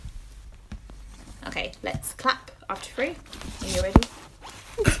Okay, let's clap after 3. Are you ready?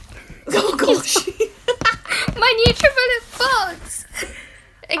 Oh gosh. My Nutribullet box.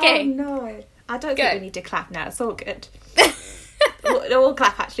 Okay. Oh no. I don't think we need to clap now. It's all good. we'll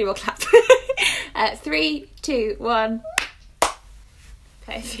clap, actually. We'll clap. 3, 2, 1.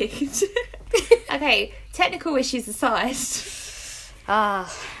 Perfect. Okay, technical issues aside. How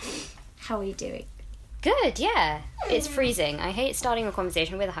are you doing? Good, yeah. It's freezing. I hate starting a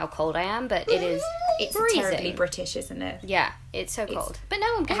conversation with how cold I am, but it's freezing. Terribly British, isn't it? Yeah, it's so cold. But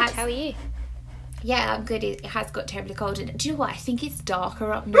no, I'm good. How are you? Yeah, I'm good. It has got terribly cold. And do you know what? I think it's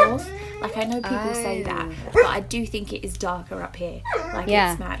darker up north. Like, I know people say that, but I do think it is darker up here. Like,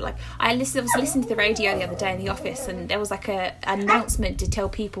 it's mad. Like, I was listening to the radio the other day in the office, and there was like an announcement to tell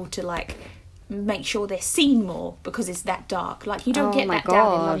people to like make sure they're seen more because it's that dark. Like, you don't get that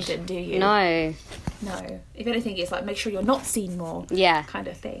down in London, do you? No. If anything, it's like make sure you're not seen more. Yeah. Kind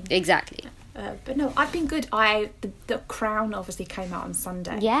of thing. Exactly. But no, I've been good. The Crown obviously came out on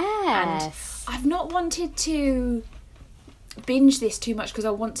Sunday. Yes. And I've not wanted to binge this too much because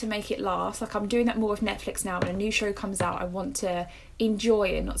I want to make it last. Like, I'm doing that more with Netflix now. When a new show comes out, I want to enjoy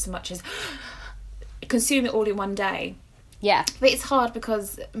it, not so much as consume it all in one day. Yeah. But it's hard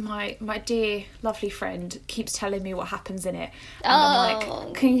because my dear, lovely friend keeps telling me what happens in it. And I'm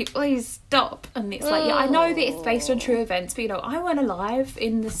like, can you please stop? And it's like, yeah, I know that it's based on true events, but, you know, I weren't alive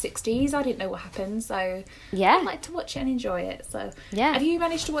in the 60s. I didn't know what happened. So, yeah. I like to watch it and enjoy it. So, yeah. Have you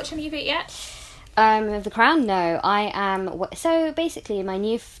managed to watch any of it yet? The Crown, no. I am... So, basically, my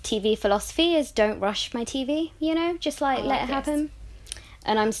new TV philosophy is don't rush my TV, you know? Just, let it happen.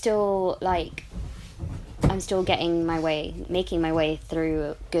 And I'm still, making my way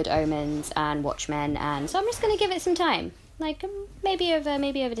through Good Omens and Watchmen, and so I'm just going to give it some time. Maybe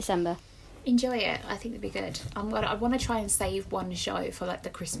over December. Enjoy it. I think it'd be good. I want to try and save one show for the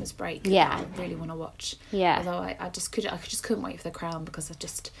Christmas break. Yeah. That I really want to watch. Yeah. Although I just couldn't wait for the Crown because I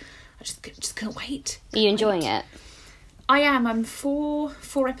just couldn't wait. Are you enjoying it? I am. I'm four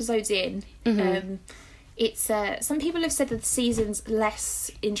episodes in. Mm-hmm. It's some people have said that the season's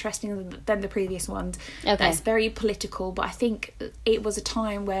less interesting than the previous ones. Okay. That's very political, but I think it was a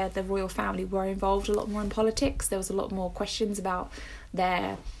time where the royal family were involved a lot more in politics. There was a lot more questions about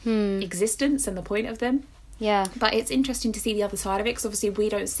their existence and the point of them. Yeah. But it's interesting to see the other side of it, because obviously we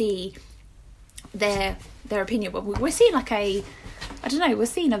don't see their opinion, but we're seeing we're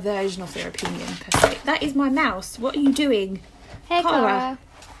seeing a version of their opinion per se. That is my mouse. What are you doing? Hey, Cara.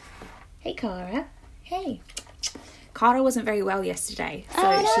 Hey, Cara. Hey. Cara wasn't very well yesterday,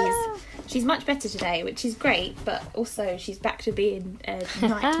 so she's much better today, which is great, but also she's back to being a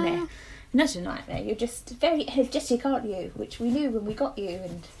nightmare. Not a nightmare, you're just very energetic, aren't you? Which we knew when we got you,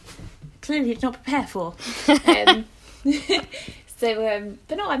 and clearly did not prepare for. But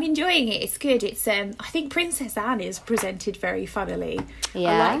no, I'm enjoying it. It's good. It's I think Princess Anne is presented very funnily.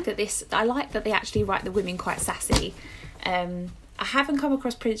 Yeah. I like that they actually write the women quite sassy. I haven't come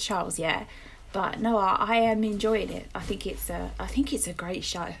across Prince Charles yet, but no, I am enjoying it. I think it's a great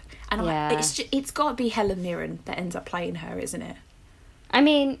show, and it's got to be Helen Mirren that ends up playing her, isn't it? I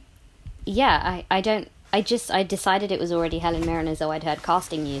mean, yeah. I decided it was already Helen Mirren as though I'd heard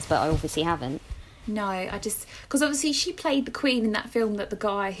casting news, but I obviously haven't. No, because obviously she played the Queen in that film that the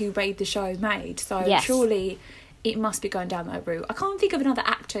guy who made the show made, so surely it must be going down that route. I can't think of another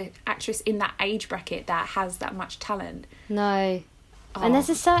actress in that age bracket that has that much talent. No. And there's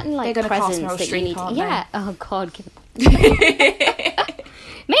a certain presence that you need. Yeah. Oh God.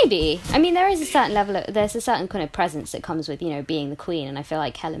 Maybe. I mean, there's a certain kind of presence that comes with, being the Queen, and I feel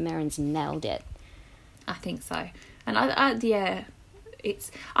like Helen Mirren's nailed it. I think so, and I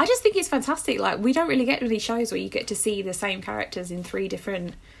just think it's fantastic. Like, we don't really get any shows where you get to see the same characters in 3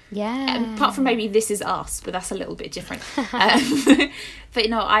 different. Yeah. Apart from maybe This Is Us, but that's a little bit different. But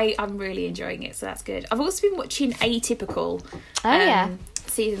no, I'm really enjoying it, so that's good. I've also been watching Atypical.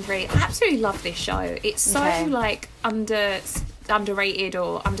 Season 3. I absolutely love this show. It's so underrated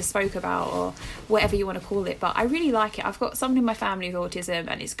or underspoke about, or whatever you want to call it. But I really like it. I've got someone in my family with autism,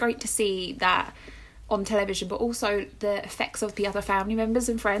 and it's great to see that on television, but also the effects of the other family members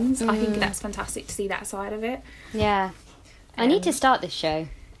and friends. I think that's fantastic to see that side of it. Yeah. I need to start this show.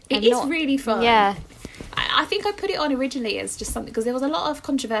 It is really fun. Yeah. I think I put it on originally as just something, because there was a lot of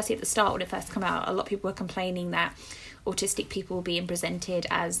controversy at the start when it first came out. A lot of people were complaining that autistic people were being presented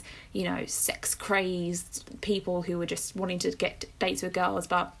as, sex crazed people who were just wanting to get dates with girls.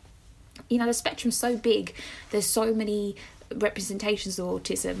 But, the spectrum's so big. There's so many representations of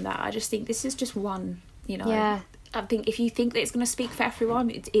autism that I just think this is just one, I think if you think that it's going to speak for everyone,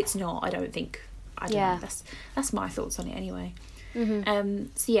 it's not. I don't know. That's my thoughts on it anyway.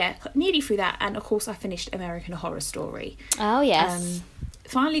 So yeah, nearly through that, and of course I finished American Horror Story. Oh yes.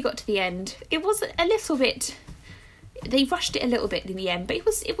 Finally got to the end. It was a little bit. They rushed it a little bit in the end, but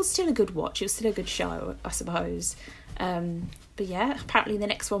it was still a good watch. It was still a good show, I suppose. But yeah, apparently the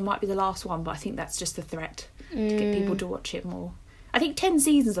next one might be the last one, but I think that's just a threat to get people to watch it more. I think 10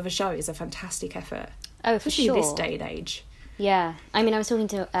 seasons of a show is a fantastic effort. Oh, for especially sure. this day and age. Yeah. I mean, I was talking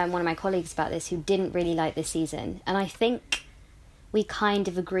to one of my colleagues about this who didn't really like this season, and I think we kind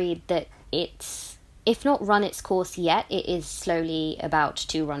of agreed that it's, if not run its course yet, it is slowly about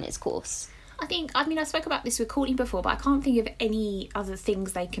to run its course. I spoke about this with Courtney before, but I can't think of any other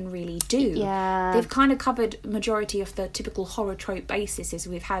things they can really do. Yeah. They've kind of covered majority of the typical horror trope bases.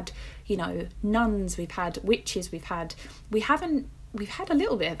 We've had, nuns, we've had witches, we've had a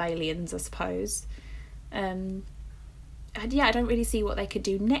little bit of aliens, I suppose. And yeah, I don't really see what they could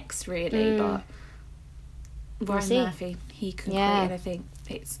do next, really, but Ryan Murphy, he can create anything.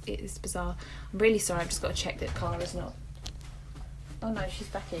 It's bizarre. I'm really sorry, I've just got to check that Cara's not... Oh no, she's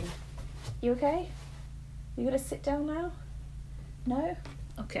back in. You okay? You gonna sit down now? No?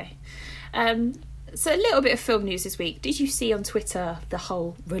 Okay. So a little bit of film news this week. Did you see on Twitter the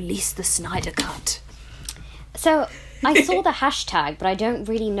whole release the Snyder Cut? So I saw the hashtag, but I don't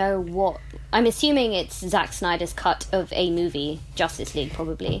really know what... I'm assuming it's Zack Snyder's cut of a movie, Justice League,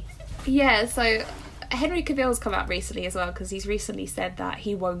 probably. Yeah, so Henry Cavill's come out recently as well, because he's recently said that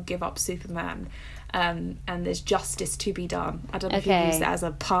he won't give up Superman. And there's justice to be done. I don't know if he used that as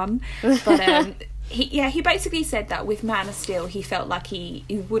a pun, but he basically said that with Man of Steel, he felt like he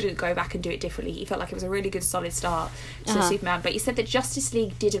wouldn't go back and do it differently. He felt like it was a really good solid start to Superman, but he said that Justice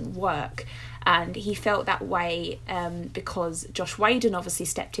League didn't work, and he felt that way because Josh Whedon obviously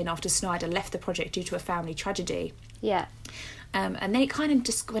stepped in after Snyder left the project due to a family tragedy. Yeah. And then it kind of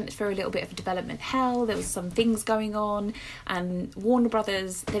just went through a little bit of development hell. There was some things going on, and Warner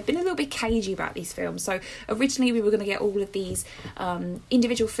Brothers, they've been a little bit cagey about these films. So originally we were going to get all of these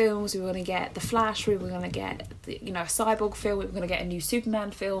individual films. We were going to get The Flash, we were going to get a Cyborg film, we were going to get a new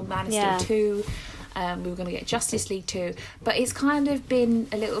Superman film, Man of Steel 2, we were going to get Justice League 2, but it's kind of been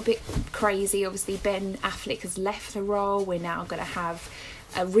a little bit crazy. Obviously Ben Affleck has left the role. We're now going to have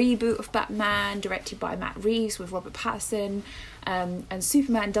a reboot of Batman directed by Matt Reeves with Robert Pattinson, and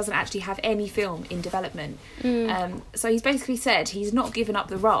Superman doesn't actually have any film in development. So he's basically said he's not given up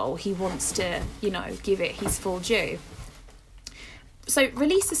the role. He wants to, give it his full due. So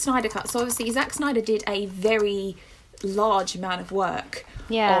release the Snyder Cut. So obviously Zack Snyder did a very large amount of work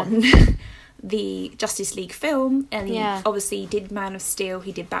on the Justice League film, and he obviously did Man of Steel,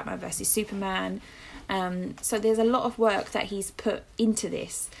 he did Batman vs Superman. So there's a lot of work that he's put into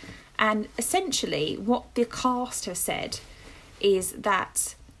this, and essentially what the cast have said is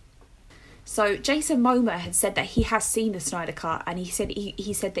that, so Jason Momoa had said that he has seen the Snyder Cut, and he said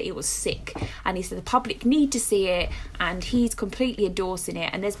that it was sick, and he said the public need to see it, and he's completely endorsing it.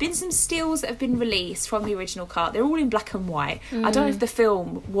 And there's been some stills that have been released from the original cut. They're all in black and white. I don't know if the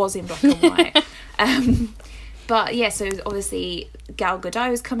film was in black and white. But yeah, so obviously Gal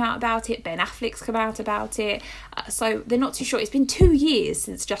Gadot's come out about it, Ben Affleck's come out about it, so they're not too sure. It's been 2 years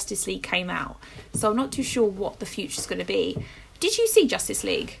since Justice League came out, so I'm not too sure what the future's going to be. Did you see Justice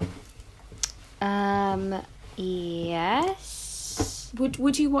League? Yes.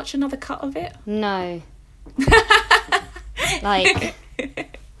 Would you watch another cut of it? No.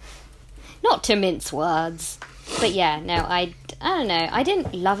 Not to mince words, but yeah, no, I don't know. I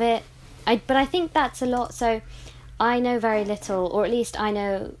didn't love it. But I think that's a lot. So I know very little, or at least I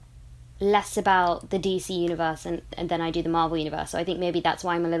know less about the DC universe and than I do the Marvel universe. So I think maybe that's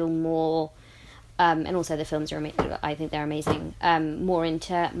why I'm a little more, and also the films are I think they're amazing, more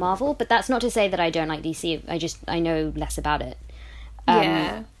into Marvel. But that's not to say that I don't like DC. I know less about it.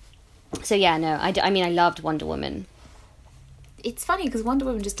 So yeah, no, I mean, I loved Wonder Woman. It's funny because Wonder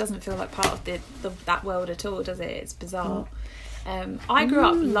Woman just doesn't feel like part of that world at all, does it? It's bizarre. I grew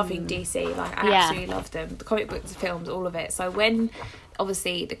up loving DC, like I absolutely loved them, the comic books, the films, all of it. So when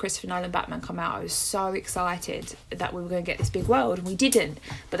obviously the Christopher Nolan Batman come out, I was so excited that we were going to get this big world, and we didn't,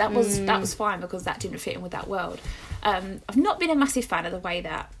 but that was fine because that didn't fit in with that world. I've not been a massive fan of the way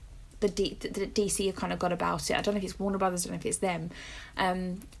that the DC have kind of got about it. I don't know if it's Warner Brothers, I don't know if it's them.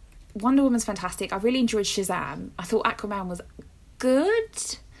 Wonder Woman's fantastic. I really enjoyed Shazam. I thought Aquaman was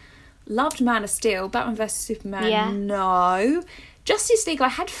good. Loved Man of Steel. Batman vs Superman, no. Justice League, I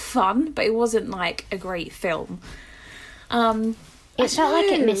had fun, but it wasn't like a great film. It felt like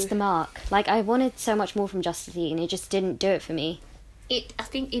it missed the mark. Like I wanted so much more from Justice League, and it just didn't do it for me. I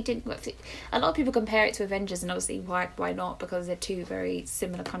think it didn't work. A lot of people compare it to Avengers, and obviously why not? Because they're two very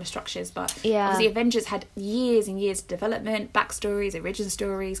similar kind of structures. But obviously Avengers had years and years of development, backstories, origin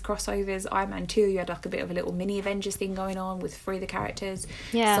stories, crossovers. Iron Man 2, you had like a bit of a little mini Avengers thing going on with 3 of the characters.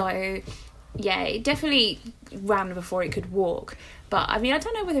 Yeah. So yeah, it definitely ran before it could walk. But I mean, I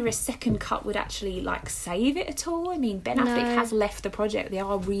don't know whether a second cut would actually like save it at all. I mean, Ben Affleck has left the project. They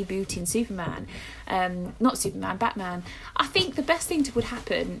are rebooting Batman. I think the best thing that would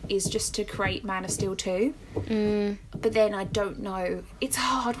happen is just to create Man of Steel 2. But then I don't know. It's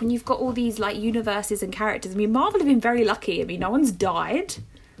hard when you've got all these like universes and characters. I mean, Marvel have been very lucky. I mean, no one's died,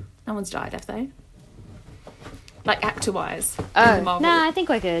 have they? Like actor-wise. Oh, no, I think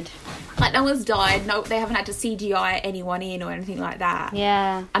we're good. Like, no one's died. No, they haven't had to CGI anyone in or anything like that.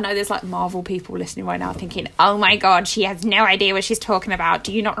 Yeah. I know there's, like, Marvel people listening right now thinking, oh, my God, she has no idea what she's talking about.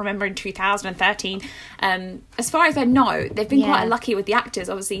 Do you not remember in 2013? As far as I know, they've been quite lucky with the actors.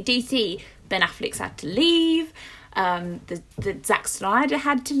 Obviously, DC, Ben Affleck's had to leave. The Zack Snyder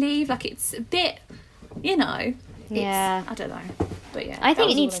had to leave. Like, it's a bit, you know... I don't know, but yeah. I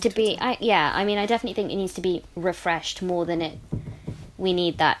think it needs to be. I definitely think it needs to be refreshed more than it. We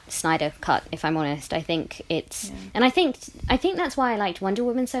need that Snyder cut. If I'm honest, I think it's, and I think that's why I liked Wonder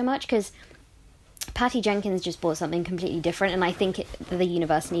Woman so much, because Patty Jenkins just brought something completely different, and I think the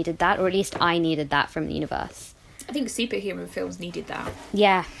universe needed that, or at least I needed that from the universe. I think superhero films needed that.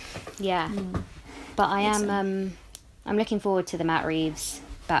 Yeah. But I'm looking forward to the Matt Reeves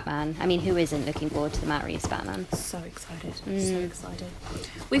Batman. I mean, who isn't looking forward to the Matt Reeves Batman? So excited. So excited.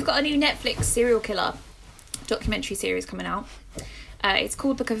 We've got a new Netflix serial killer documentary series coming out. It's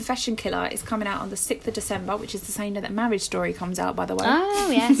called The Confession Killer. It's coming out on the 6th of December, which is the same day that Marriage Story comes out, by the way. Oh,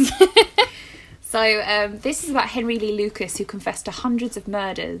 yes. So this is about Henry Lee Lucas, who confessed to hundreds of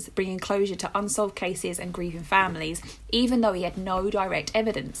murders, bringing closure to unsolved cases and grieving families, even though he had no direct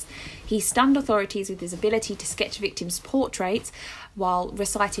evidence. He stunned authorities with his ability to sketch victims' portraits while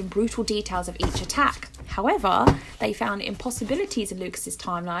reciting brutal details of each attack. However, they found impossibilities in Lucas's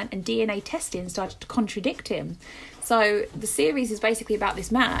timeline, and DNA testing started to contradict him. So the series is basically about this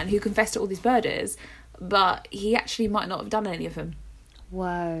man who confessed to all these murders, but he actually might not have done any of them.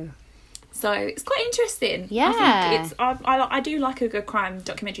 Whoa. So it's quite interesting. Yeah. I do like a good crime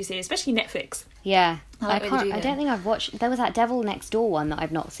documentary series, especially Netflix. Yeah. I don't think I've watched... There was that Devil Next Door one that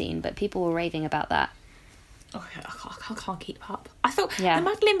I've not seen, but people were raving about that. Oh, I can't keep up. I thought the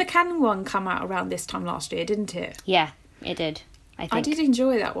Madeleine McCann one came out around this time last year, didn't it? Yeah, it did. I did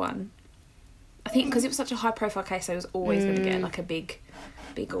enjoy that one. I think because it was such a high profile case, I was always going to get like a big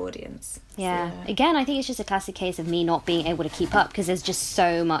audience. Yeah. So, Again, I think it's just a classic case of me not being able to keep up because there's just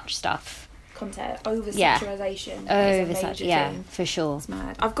so much stuff. Content over-saturation. Thing. For sure. It's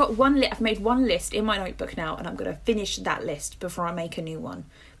mad. I've made one list in my notebook now, and I'm going to finish that list before I make a new one.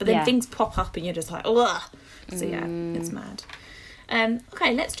 But then things pop up, and you're just like, ugh. So yeah, it's mad.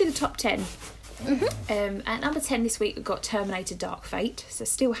 Okay, let's do the top 10. At number 10 this week, we've got Terminator Dark Fate, so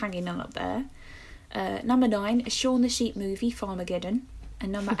still hanging on up there. Number 9, a Shaun the Sheep movie, Farmageddon.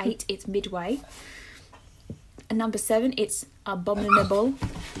 And number 8, it's Midway. And number 7, it's Abominable.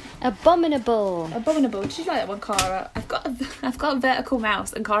 Abominable. Did you like that one, Cara? I've got a vertical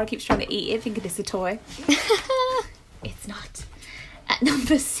mouse, and Cara keeps trying to eat it, thinking it's a toy. It's not. At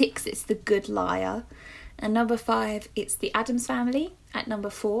number 6, it's The Good Liar. And number 5, it's The Addams Family. At number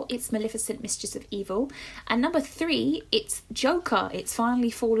 4, it's Maleficent, Mistress of Evil. And number 3, it's Joker. It's Finally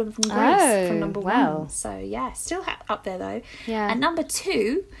Fallen from Grace from number 1. So yeah, still up there though. Yeah. And number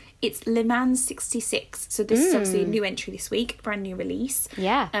 2, it's Le Mans 66. So this is obviously a new entry this week, brand new release.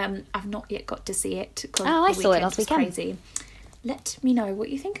 Yeah. I've not yet got to see it. I saw it last weekend. Crazy. Let me know what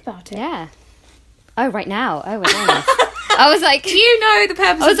you think about it. Yeah. Oh, right now. Oh, we're doing this. I was like, do you know the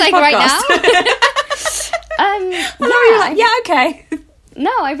purpose? I was of the like, podcast? right now. You're like, yeah, okay.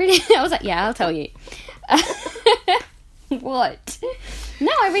 No, I was like, yeah, I'll tell you. What?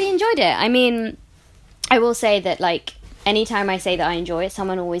 No, I really enjoyed it. I mean, I will say that, like, anytime I say that I enjoy it,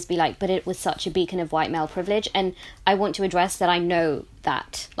 someone will always be like, but it was such a beacon of white male privilege. And I want to address that I know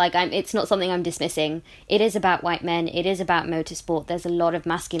that. Like, it's not something I'm dismissing. It is about white men. It is about motorsport. There's a lot of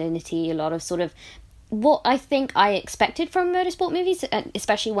masculinity, a lot of sort of what I think I expected from motorsport movies,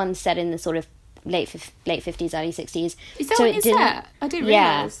 especially ones set in the sort of late 50s, early 60s. Is that what it's set? I didn't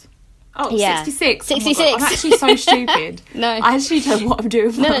realise. Oh, yeah. 66. 66. Oh I'm actually so stupid. No. I actually don't know what I'm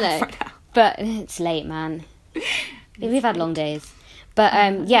doing no. right now. But it's late, man. We've had long days. But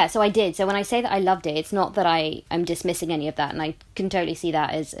so I did. So when I say that I loved it, it's not that I'm dismissing any of that, and I can totally see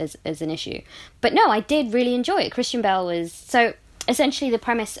that as an issue. But no, I did really enjoy it. Christian Bale was... So essentially the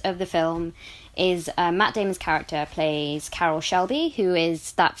premise of the film is Matt Damon's character plays Carroll Shelby, who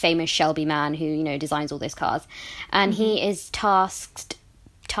is that famous Shelby man who, you know, designs all those cars. And he is tasked,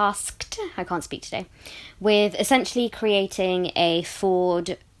 I can't speak today, with essentially creating a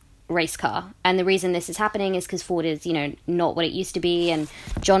Ford race car. And the reason this is happening is because Ford is, you know, not what it used to be. And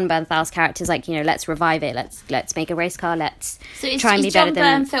John Bernthal's character is like, you know, let's revive it. Let's make a race car. Let's try and be better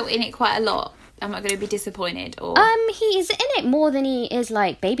than... So is John Bernthal in it quite a lot? Am I going to be disappointed? Or he's in it more than he is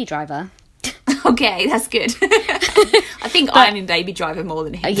like Baby Driver. Okay, that's good. I think I'm in Baby Driver more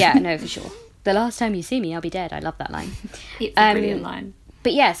than him. Yeah, no, for sure. The last time you see me, I'll be dead. I love that line. It's a brilliant line.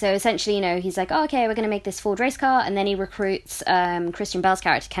 But yeah, so essentially, you know, he's like, oh, okay, we're going to make this Ford race car. And then he recruits Christian Bale's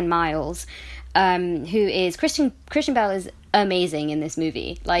character, Ken Miles, who is... Christian Bale is amazing in this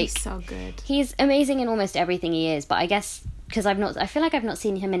movie. Like, he's so good. He's amazing in almost everything he is. But I guess... because I feel like I've not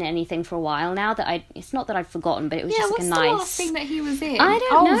seen him in anything for a while now. It's not that I've forgotten, but it was just like a nice... what's the last thing that he was in? I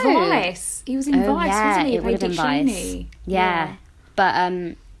don't know. Vice. He was in Vice, wasn't he? It would have been Vice. Yeah. But,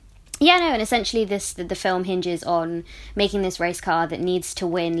 yeah, no, and essentially the film hinges on making this race car that needs to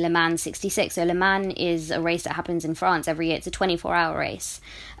win Le Mans 66. So Le Mans is a race that happens in France every year. It's a 24-hour race.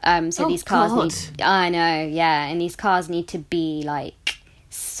 So these cars need... I know, yeah. And these cars need to be, like,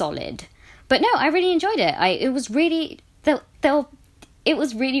 solid. But no, I really enjoyed it. It was really... It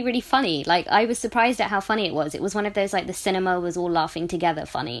was really, really funny. Like, I was surprised at how funny it was. It was one of those, like, the cinema was all laughing together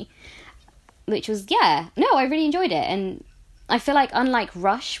funny. Which was, yeah. No, I really enjoyed it. And I feel like, unlike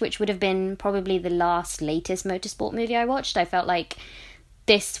Rush, which would have been probably the latest motorsport movie I watched, I felt like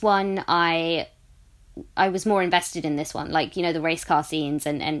this one, I was more invested in this one. Like, you know, the race car scenes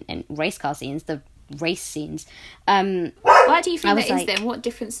and race car scenes, the race scenes. Why do you think that is then? What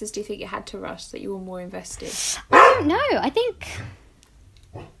differences do you think it had to Rush that you were more invested? I don't know. I think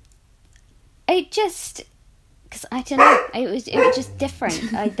it just... because I don't know. It was just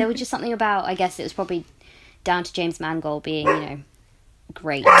different. There was just something about... I guess it was probably down to James Mangold being, you know,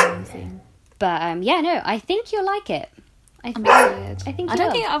 great. Amazing. But, yeah, no, I think you'll like it. I think I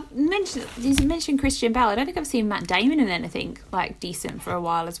don't think I've mentioned Christian Bale. I don't think I've seen Matt Damon in anything like decent for a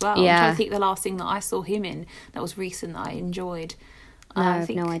while as well. Yeah. I'm trying to think the last thing that I saw him in that was recent that I enjoyed. No, I have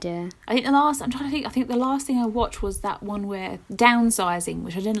no idea. I think the last thing I watched was that one where Downsizing,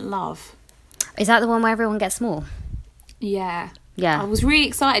 which I didn't love. Is that the one where everyone gets small? Yeah. Yeah. I was really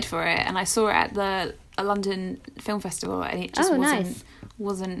excited for it, and I saw it at the London Film Festival, and it just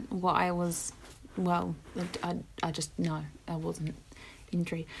wasn't what I was. Well, I just, no, I wasn't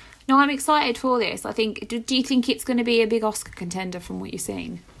intrigued. No, I'm excited for this. I think, do you think it's going to be a big Oscar contender from what you're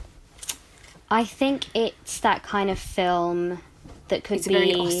seeing? I think it's that kind of film that could be... It's a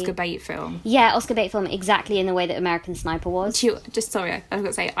very Oscar bait film. Yeah, Oscar bait film, exactly in the way that American Sniper was. Sorry, I was going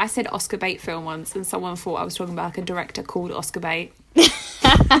to say, I said Oscar bait film once, and someone thought I was talking about like a director called Oscar Bate.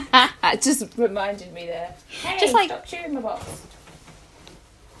 That just reminded me there. Hey, just like, stop chewing my box.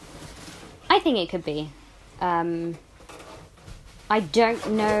 I think it could be. I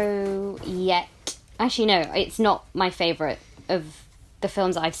don't know yet. Actually, no, it's not my favourite of the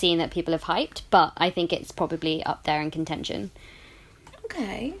films that I've seen that people have hyped, but I think it's probably up there in contention.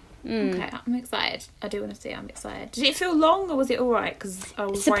 Okay. Okay, I'm excited. I do want to see it. I'm excited. Did it feel long, or was it all right? Because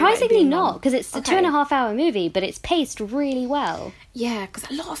surprisingly not, because it's a 2.5 hour movie, but it's paced really well. Yeah, because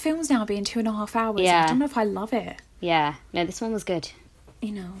a lot of films now are being 2.5 hours. Yeah. I don't know if I love it. Yeah, no, this one was good.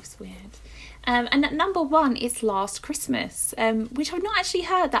 You know, it's weird. And at number 1 is Last Christmas, which I've not actually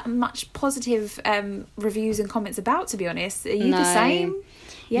heard that much positive reviews and comments about, to be honest. Are you the same?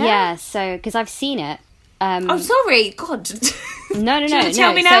 Yeah, so, because I've seen it. Oh, sorry, God. No. Do you want to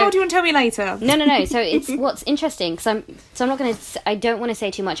tell me now, or do you want to tell me later? No. So it's what's interesting, because I'm not going to... I don't want to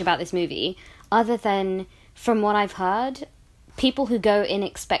say too much about this movie, other than, from what I've heard, people who go in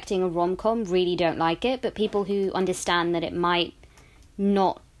expecting a rom-com really don't like it, but people who understand that it might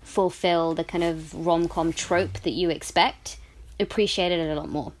not fulfill the kind of rom-com trope that you expect appreciate it a lot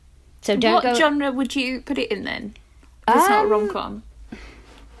more. So what genre would you put it in then? It's not a rom-com.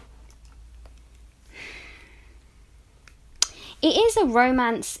 It is a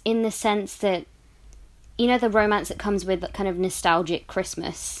romance in the sense that, you know, the romance that comes with kind of nostalgic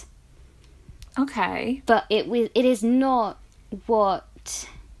Christmas. Okay. But it is not what...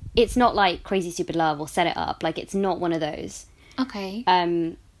 It's not like Crazy Stupid Love or Set It Up. Like, it's not one of those. Okay.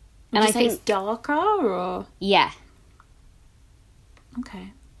 And I think it's darker, or... Yeah.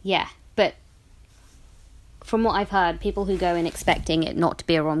 Okay. Yeah, but from what I've heard, people who go in expecting it not to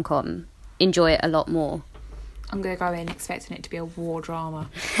be a rom-com enjoy it a lot more. I'm going to go in expecting it to be a war drama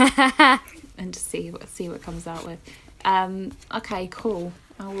and just see what it comes out with. Okay, cool.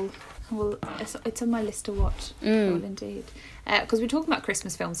 I will. It's on my list to watch. I will indeed. because we're talking about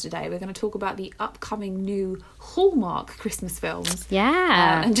Christmas films today. We're going to talk about the upcoming new Hallmark Christmas films.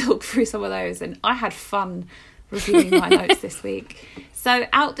 Yeah. And talk through some of those. And I had fun reviewing my notes this week. So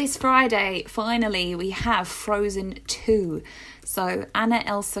out this Friday, finally, we have Frozen 2. So Anna,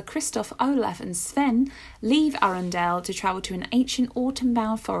 Elsa, Kristoff, Olaf and Sven leave Arendelle to travel to an ancient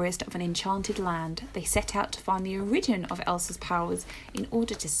autumn-bound forest of an enchanted land. They set out to find the origin of Elsa's powers in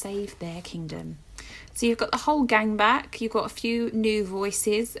order to save their kingdom. So you've got the whole gang back. You've got a few new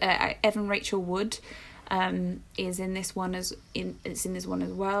voices. Evan Rachel Wood is in this one as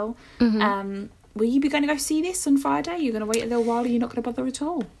well. Mm-hmm. Will you be going to go see this on Friday? You're going to wait a little while, or you're not going to bother at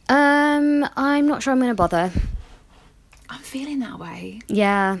all? I'm not sure I'm going to bother. I'm feeling that way.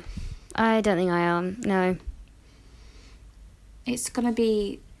 Yeah, I don't think I am. No. It's going to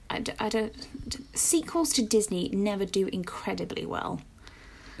be... I don't... Sequels to Disney never do incredibly well.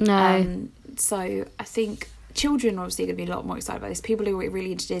 No. So I think children are obviously going to be a lot more excited about this. People who are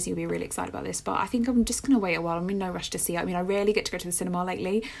really into Disney will be really excited about this. But I think I'm just going to wait a while. I'm in no rush to see it. I mean, I rarely get to go to the cinema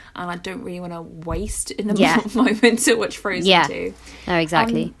lately, and I don't really want to waste in the moment to watch Frozen 2. No,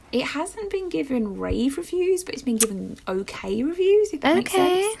 exactly. It hasn't been given rave reviews, but it's been given okay reviews, if that makes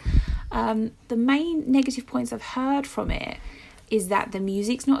sense. The main negative points I've heard from it is that the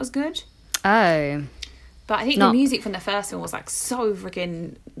music's not as good. Oh. But I think the music from the first one was like so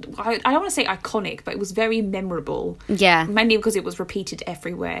freaking... I don't want to say iconic, but it was very memorable. Yeah. Mainly because it was repeated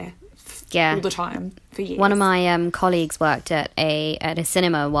everywhere all the time for years. One of my colleagues worked at a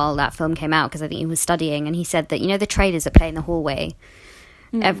cinema while that film came out, because I think he was studying, and he said that, you know, the trailers that play in the hallway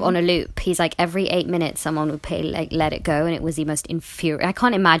on a loop, he's like, every 8 minutes someone would play like Let It Go, and it was the most infuriating... I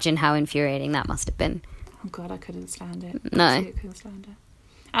can't imagine how infuriating that must have been. Oh God, I couldn't stand it. No. Absolutely couldn't stand it.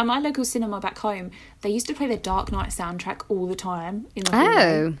 At my local cinema back home, they used to play the Dark Knight soundtrack all the time in the hallway.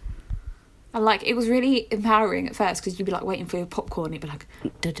 Oh. And like, it was really empowering at first, because you'd be like waiting for your popcorn, it'd be like...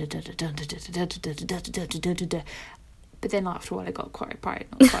 But then after a while it got quite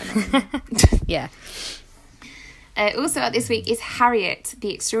annoying. Yeah. Also out this week is Harriet,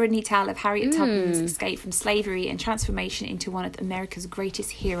 the extraordinary tale of Harriet Tubman's escape from slavery and transformation into one of America's greatest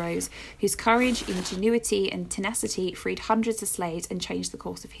heroes, whose courage, ingenuity and tenacity freed hundreds of slaves and changed the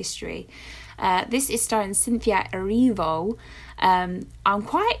course of history. This is starring Cynthia Erivo. I'm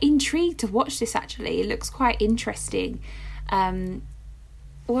quite intrigued to watch this, actually. It looks quite interesting.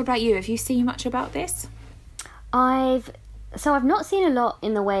 What about you? Have you seen much about this? I've not seen a lot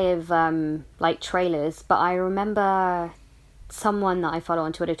in the way of like trailers, but I remember someone that I follow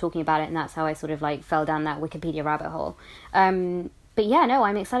on Twitter talking about it, and that's how I sort of like fell down that Wikipedia rabbit hole. But yeah, no,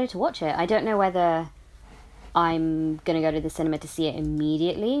 I'm excited to watch it. I don't know whether I'm gonna go to the cinema to see it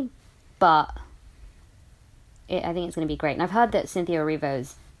immediately, but I think it's gonna be great. And I've heard that Cynthia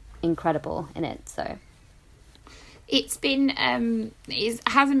Erivo's incredible in it, so. It's been, it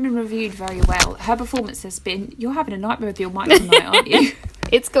hasn't been reviewed very well. Her performance has been... You're having a nightmare with your mic tonight, aren't you?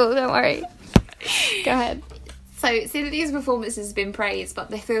 It's cool, don't worry. Go ahead. So, Cynthia's performance has been praised,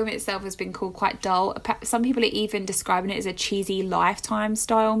 but the film itself has been called quite dull. Some people are even describing it as a cheesy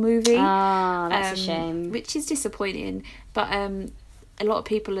Lifetime-style movie. Oh, that's a shame. Which is disappointing. But a lot of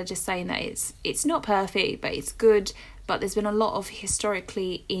people are just saying that it's not perfect, but it's good. But there's been a lot of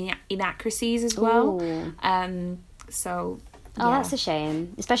historically inaccuracies as well. So, yeah. Oh, that's a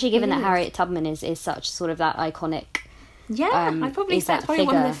shame. Especially given that Harriet Tubman is such sort of that iconic... Yeah, I'd probably say it's probably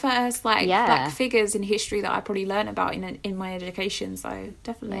one of the first black figures in history that I probably learned about in my education. So,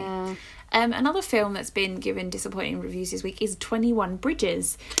 definitely. Yeah. Another film that's been given disappointing reviews this week is 21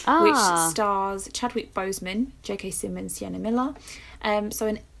 Bridges, which stars Chadwick Boseman, J.K. Simmons, Sienna Miller. So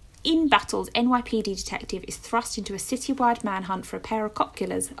an in-battled NYPD detective is thrust into a citywide manhunt for a pair of cop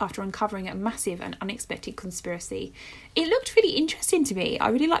killers after uncovering a massive and unexpected conspiracy. It looked really interesting to me. I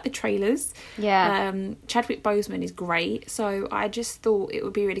really like the trailers. Yeah. Chadwick Boseman is great, so I just thought it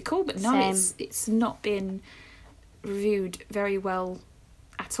would be really cool. But no, it's not been reviewed very well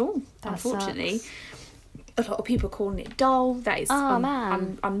at all, unfortunately. Sucks. A lot of people are calling it dull. That is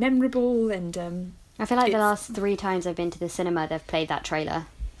unmemorable, and I feel like the last 3 times I've been to the cinema, they've played that trailer.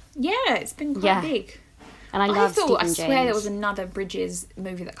 Yeah, it's been quite big. And I swear there was another Bridges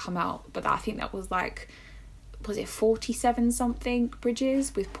movie that come out, but I think that was like, was it 47 something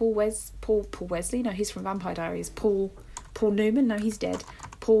Bridges with Paul Wesley? No, he's from Vampire Diaries. Paul Newman? No, he's dead.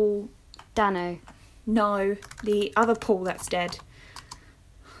 Paul Dano. No, the other Paul that's dead.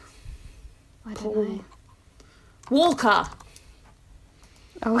 I don't know. Walker.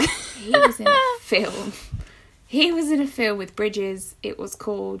 Oh, he was in a film. He was in a film with Bridges. It was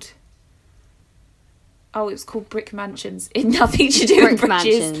called Brick Mansions. It had nothing to do with Bridges.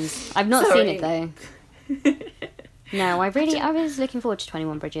 Mansions. I've not seen it though. No, I was looking forward to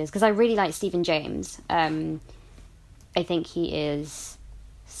 21 Bridges because I really like Stephen James. I think he is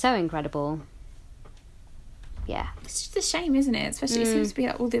so incredible. Yeah. It's just a shame, isn't it? Especially it seems to be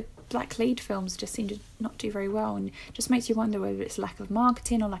like all the black lead films just seem to not do very well, and just makes you wonder whether it's lack of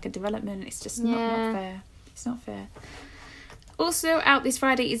marketing or lack of development. It's just not fair. It's not fair. Also out this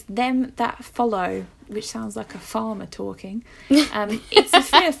Friday is Them That Follow, which sounds like a farmer talking. It's a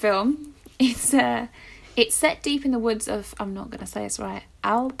fear film. It's set deep in the woods of, I'm not going to say this right,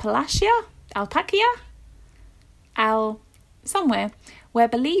 somewhere, where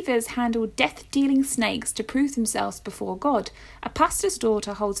believers handle death-dealing snakes to prove themselves before God. A pastor's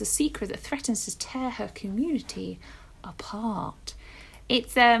daughter holds a secret that threatens to tear her community apart.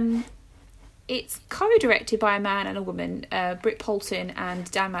 It's co-directed by a man and a woman, Britt Poulton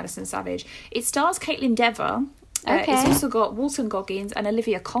and Dan Madison Savage. It stars Caitlin Dever. It's also got Walton Goggins and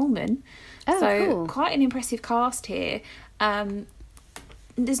Olivia Colman. Cool. Quite an impressive cast here.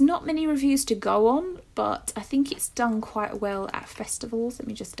 There's not many reviews to go on, but I think it's done quite well at festivals. Let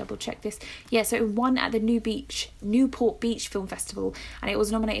me just double check this. Yeah, so it won at the Newport Beach Film Festival, and it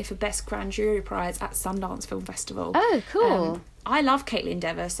was nominated for Best Grand Jury Prize at Sundance Film Festival. Oh, cool. I love Caitlin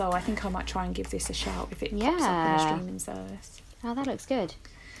Dever, so I think I might try and give this a shout if it pops up on a streaming service. Oh, that looks good.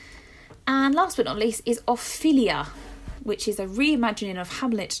 And last but not least is Ophelia, which is a reimagining of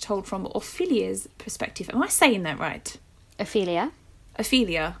Hamlet told from Ophelia's perspective. Am I saying that right? Ophelia.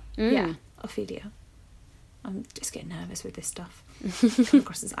 Yeah, Ophelia. I'm just getting nervous with this stuff. Come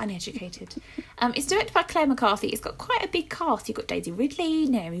across as uneducated. It's directed by Claire McCarthy. It's got quite a big cast. You've got Daisy Ridley,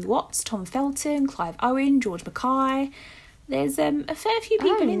 Naomi Watts, Tom Felton, Clive Owen, George Mackay. There's a fair few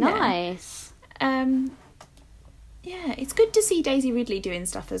people in there. Nice. Yeah, it's good to see Daisy Ridley doing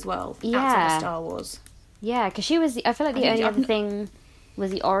stuff as well outside of Star Wars. Yeah, because she was. I feel like the only other thing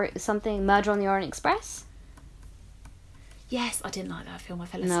was something Murder on the Orient Express. Yes, I didn't like that film. I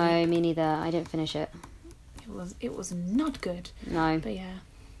fell asleep. No, me neither. I didn't finish it. It was not good. No. But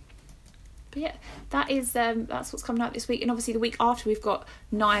yeah, that's what's coming out this week, and obviously the week after we've got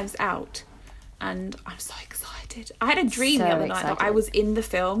Knives Out, and I'm so excited. I had a dream the other night that I was in the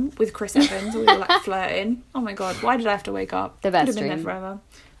film with Chris Evans. We were like flirting. Oh my god, why did I have to wake up? The best Could have been there forever.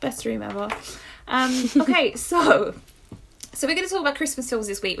 Best dream ever. Okay, so we're going to talk about Christmas films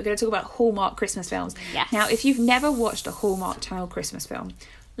this week. We're going to talk about Hallmark Christmas films. Yes. Now, if you've never watched a Hallmark Channel Christmas film,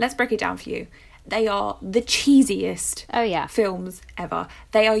 let's break it down for you. They are the cheesiest films ever.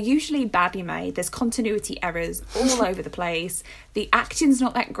 They are usually badly made. There's continuity errors all over the place. The acting's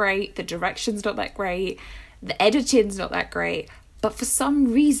not that great. The direction's not that great. The editing's not that great. But for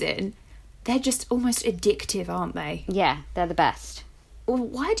some reason, they're just almost addictive, aren't they? Yeah, they're the best. Well,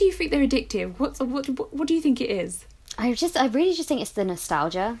 why do you think they're addictive? What do you think it is? I really just think it's the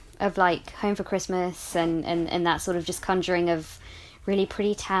nostalgia of like Home for Christmas and that sort of just conjuring of really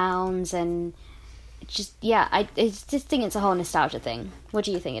pretty towns and just I just think it's a whole nostalgia thing. What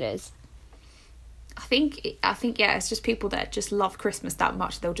do you think it is? I think it's just people that just love Christmas that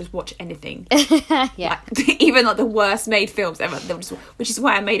much they'll just watch anything. Yeah, like, even like the worst made films ever. Which is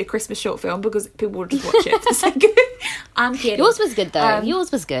why I made a Christmas short film, because people will just watch it for the sake of it. I'm kidding. Yours was good though.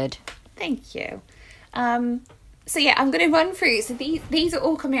 Yours was good. Thank you. So yeah, I'm going to run through. So these are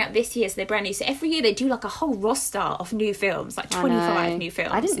all coming out this year, so they're brand new. So every year they do like a whole roster of new films, like 25 new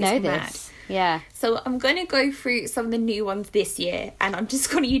films. I didn't know this. Mad. Yeah. So I'm going to go through some of the new ones this year, and I'm just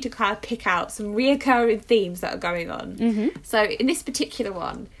going you to kind of pick out some reoccurring themes that are going on. Mm-hmm. So in this particular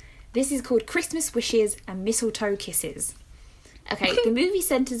one, this is called Christmas Wishes and Mistletoe Kisses. Okay, the movie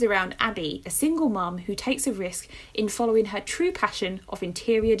centres around Abby, a single mum who takes a risk in following her true passion of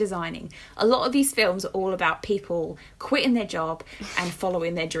interior designing. A lot of these films are all about people quitting their job and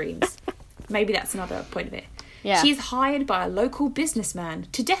following their dreams. Maybe that's another point of it. Yeah. She is hired by a local businessman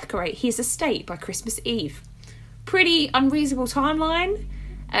to decorate his estate by Christmas Eve. Pretty unreasonable timeline.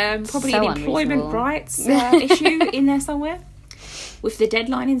 Probably So an employment rights issue in there somewhere. With the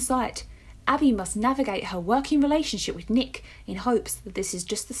deadline in sight, Abby must navigate her working relationship with Nick in hopes that this is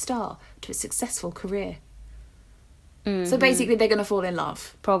just the start to a successful career. Mm-hmm. So basically they're going to fall in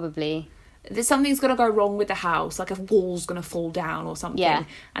love. Probably. Something's going to go wrong with the house, like a wall's going to fall down or something. Yeah.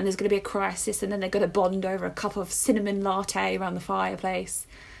 And there's going to be a crisis, and then they're going to bond over a cup of cinnamon latte around the fireplace.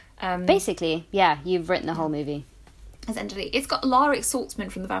 Basically, yeah, you've written the whole movie. Essentially. It's got Larrick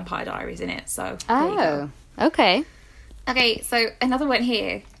Saltzman from the Vampire Diaries in it, so there you go. Okay. Okay, so another one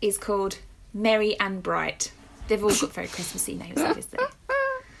here is called Merry and Bright. They've all got very Christmassy names, obviously.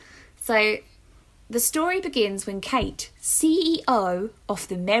 So The story begins when Kate, CEO of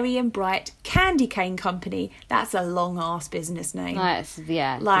the Merry and Bright Candy Cane Company, that's a long-ass business name.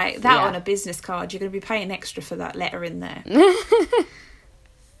 Like, that on a business card, you're going to be paying extra for that letter in there.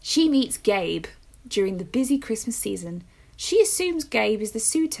 She meets Gabe during the busy Christmas season. She assumes Gabe is the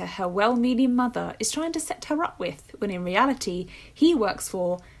suitor her well-meaning mother is trying to set her up with, when in reality, he works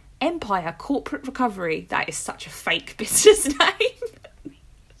for Empire Corporate Recovery. That is such a fake business name.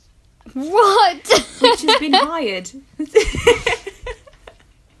 What? Which has been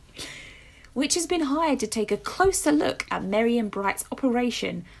hired to take a closer look at Merry and Bright's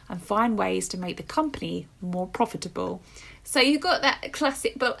operation and find ways to make the company more profitable. So you've got that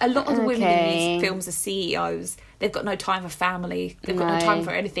classic, but a lot of the women in these films are CEOs. They've got no time for family. They've got no time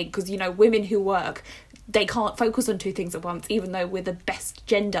for anything because, you know, women who work, they can't focus on two things at once, even though we're the best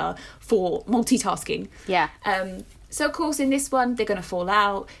gender for multitasking. Yeah. So, of course, in this one, they're going to fall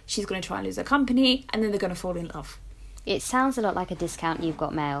out. She's going to try and lose her company, and then they're going to fall in love. It sounds a lot like a Discount You've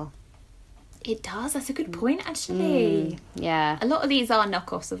Got Mail. It does. That's a good point, actually. Yeah. A lot of these are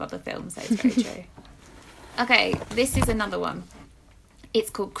knockoffs of other films. That is very true. Okay, this is another one. It's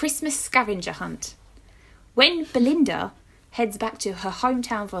called Christmas Scavenger Hunt. When Belinda heads back to her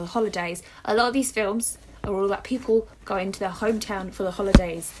hometown for the holidays, a lot of these films are all about people going to their hometown for the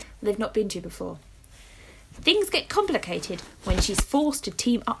holidays they've not been to before. Things get complicated when she's forced to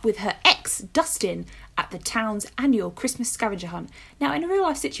team up with her ex, Dustin, at the town's annual Christmas scavenger hunt. Now, in a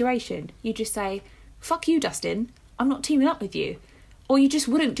real-life situation, you just say, fuck you, Dustin, I'm not teaming up with you. Or you just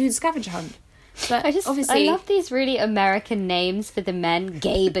wouldn't do the scavenger hunt. But obviously, I love these really American names for the men,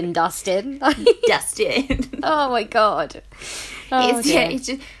 Gabe and Dustin. Dustin. Oh, my God. It's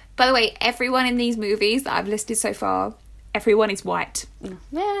just, by the way, everyone in these movies that I've listed so far, everyone is white.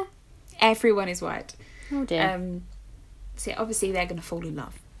 Yeah. Everyone is white. Oh dear. So obviously they're going to fall in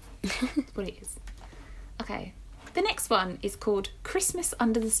love. That's what it is. Okay. The next one is called Christmas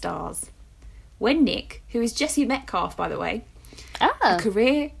Under the Stars. When Nick, who is Jesse Metcalfe, by the way,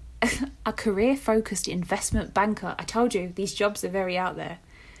 a career-focused investment banker, I told you, these jobs are very out there,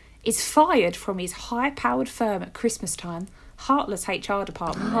 is fired from his high-powered firm at Christmas time, Heartless HR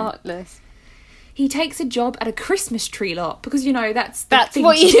department. Heartless. He takes a job at a Christmas tree lot, because, you know, that's thing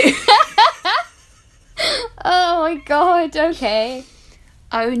what to you do. Oh my God, okay.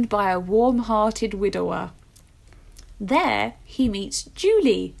 Owned by a warm-hearted widower. There, he meets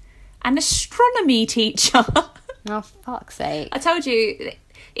Julie, an astronomy teacher. Oh, fuck's sake. I told you,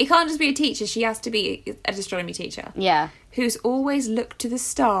 it can't just be a teacher, she has to be an astronomy teacher. Yeah. Who's always looked to the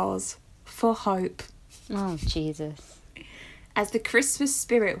stars for hope. Oh, Jesus. As the Christmas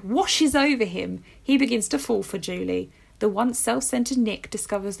spirit washes over him, he begins to fall for Julie. The once self-centered Nick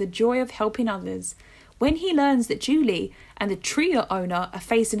discovers the joy of helping others when he learns that Julie and the tree lot owner are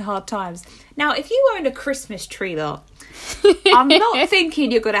facing hard times. Now, if you own a Christmas tree lot, I'm not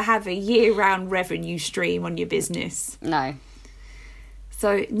thinking you're going to have a year-round revenue stream on your business. No.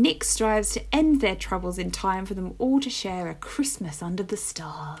 So Nick strives to end their troubles in time for them all to share a Christmas under the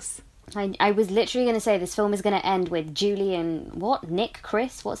stars. I was literally going to say this film is going to end with Julie and... What? Nick?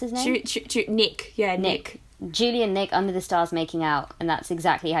 Chris? What's his name? Nick. Yeah, Nick. Julie and Nick under the stars making out, and that's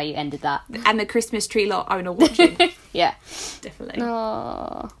exactly how you ended that. And the Christmas tree lot owner watching. Yeah. Definitely.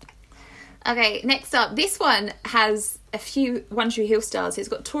 Oh. Okay, next up. This one has a few One Tree Hill stars. It's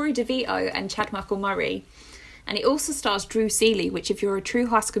got Tori DeVito and Chad Michael Murray. And it also stars Drew Seeley, which if you're a true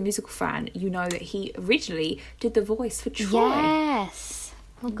High School Musical fan, you know that he originally did the voice for Troy. Yes.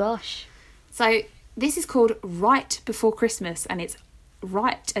 Oh, gosh. So this is called Right Before Christmas, and it's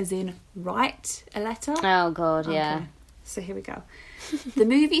write as in write a letter. Oh, God, yeah. Okay. So here we go. The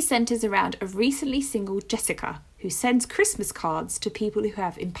movie centres around a recently single Jessica who sends Christmas cards to people who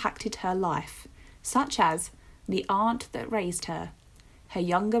have impacted her life, such as the aunt that raised her, her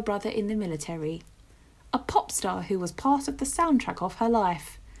younger brother in the military, a pop star who was part of the soundtrack of her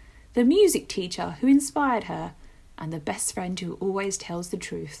life, the music teacher who inspired her, and the best friend who always tells the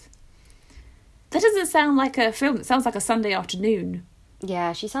truth. That doesn't sound like a film. It sounds like a Sunday afternoon.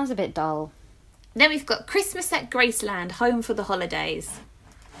 Yeah, she sounds a bit dull. Then we've got Christmas at Graceland, Home for the Holidays.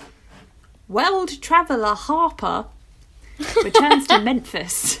 World traveller Harper returns to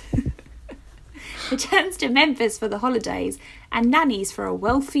Memphis. Returns to Memphis for the holidays and nannies for a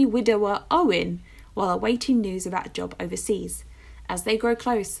wealthy widower Owen while awaiting news about a job overseas. As they grow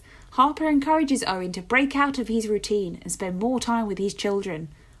close, Harper encourages Owen to break out of his routine and spend more time with his children,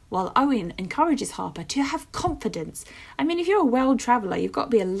 while Owen encourages Harper to have confidence. I mean, if you're a world traveller, you've got to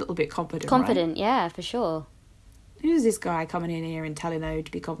be a little bit confident, Confident, right? Yeah, for sure. Who's this guy coming in here and telling her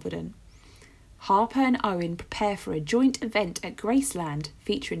to be confident? Harper and Owen prepare for a joint event at Graceland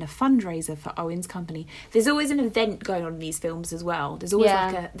featuring a fundraiser for Owen's company. There's always an event going on in these films as well. There's always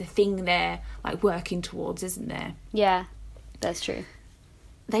the thing they're like working towards, isn't there? Yeah, that's true.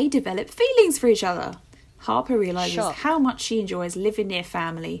 They develop feelings for each other. Harper realises how much she enjoys living near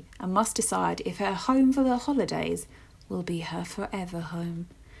family and must decide if her home for the holidays will be her forever home.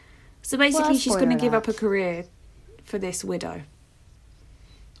 So basically she's going to give up her career for this widower.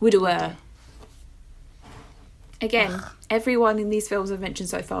 Okay. Again, everyone in these films I've mentioned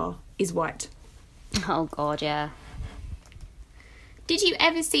so far is white. Oh, God, yeah. Did you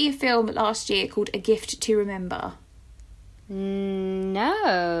ever see a film last year called A Gift to Remember?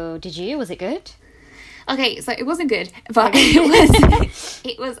 No. Did you? Was it good? Okay, so it wasn't good, but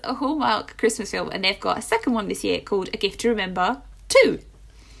it was a Hallmark Christmas film, and they've got a second one this year called A Gift to Remember 2.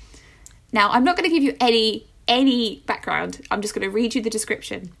 Now, I'm not going to give you any background. I'm just going to read you the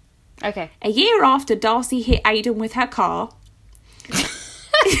description. Okay. A year after Darcy hit Aidan with her car...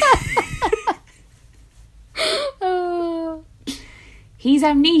 His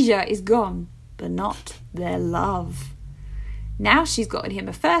amnesia is gone, but not their love. Now she's gotten him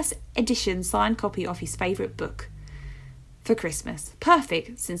a first edition signed copy of his favourite book for Christmas.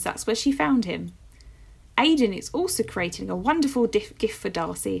 Perfect, since that's where she found him. Aidan is also creating a wonderful gift for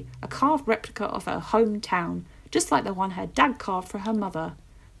Darcy, a carved replica of her hometown, just like the one her dad carved for her mother.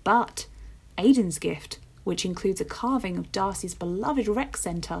 But Aidan's gift, which includes a carving of Darcy's beloved rec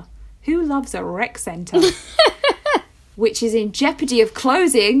centre. Who loves a rec centre? Which is in jeopardy of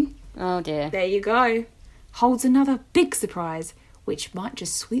closing. Oh dear. There you go. Holds another big surprise, which might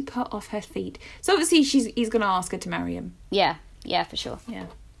just sweep her off her feet. So obviously he's going to ask her to marry him. Yeah, for sure. Yeah.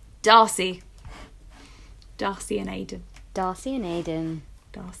 Darcy and Aidan. Darcy and Aidan.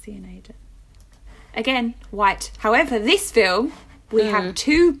 Again, white. However, this film, we have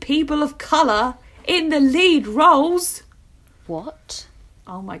 2 people of colour in the lead roles. What?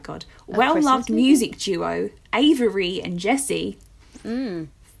 Oh my God. Well-loved music duo, Avery and Jessie,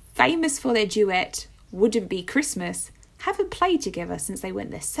 famous for their duet, Wouldn't Be Christmas, haven't played together since they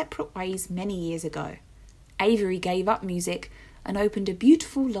went their separate ways many years ago. Avery gave up music and opened a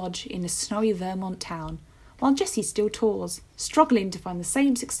beautiful lodge in a snowy Vermont town, while Jessie still tours, struggling to find the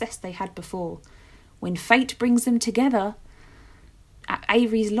same success they had before. When fate brings them together at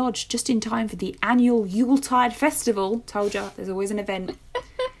Avery's lodge just in time for the annual Yuletide festival, told ya, there's always an event,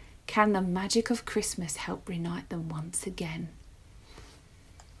 can the magic of Christmas help reunite them once again?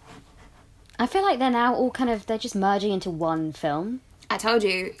 I feel like they're now all they're just merging into one film. I told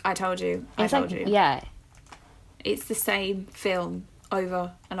you. Yeah. It's the same film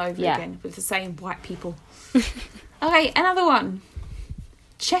over and over again with the same white people. Okay, another one.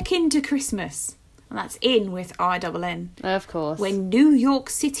 Check Into Christmas. And that's in with INN. Of course. When New York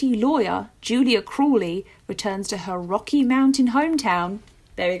City lawyer Julia Crawley returns to her Rocky Mountain hometown.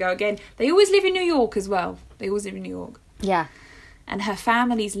 There we go again. They always live in New York as well. Yeah. And her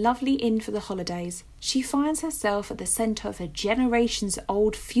family's lovely inn for the holidays, she finds herself at the centre of a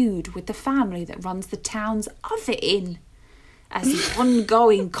generations-old feud with the family that runs the town's other inn. As the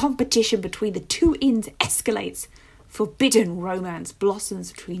ongoing competition between the 2 inns escalates, forbidden romance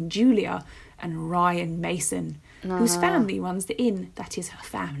blossoms between Julia and Ryan Mason, whose family runs the inn that is her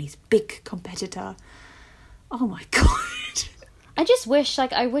family's big competitor. Oh my God.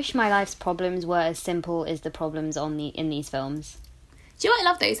 I wish my life's problems were as simple as the problems in these films. Do you know what I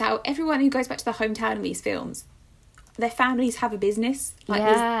love though? Is how everyone who goes back to their hometown in these films, their families have a business.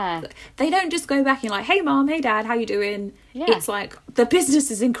 They don't just go back and hey mom, hey dad, how you doing? Yeah. It's like the business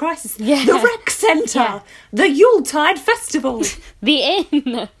is in crisis. Yeah. The rec centre, the Yuletide festival, the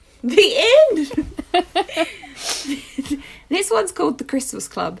inn. This one's called The Christmas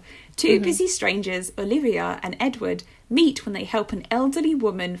Club. 2 busy strangers, Olivia and Edward, meet when they help an elderly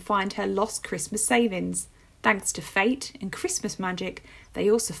woman find her lost Christmas savings. Thanks to fate and Christmas magic, they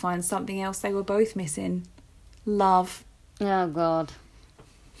also find something else they were both missing. Love. Oh, God.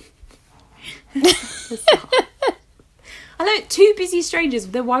 I know, 2 busy strangers,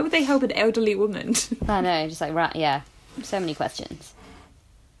 then why would they help an elderly woman? I know, just yeah. So many questions.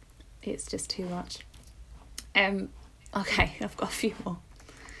 It's just too much. Okay, I've got a few more.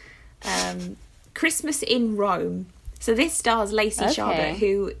 Christmas in Rome. So this stars Lacey Chabert,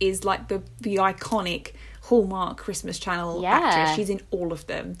 who is like the iconic Hallmark Christmas Channel actress. She's in all of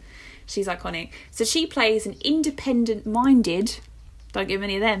them. She's iconic. So she plays an independent-minded, don't give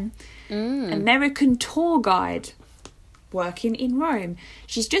any of them, American tour guide working in Rome.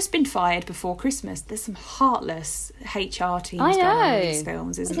 She's just been fired before Christmas. There's some heartless HR teams going on in these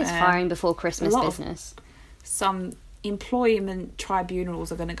films, isn't there? Firing before Christmas business. Some employment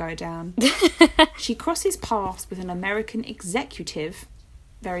tribunals are going to go down. She crosses paths with an American executive,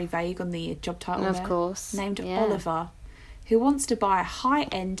 very vague on the job title Of there, course. named Oliver, who wants to buy a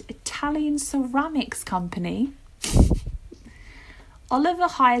high-end Italian ceramics company. Oliver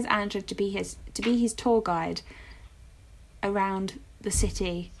hires Andrew to be his tour guide around the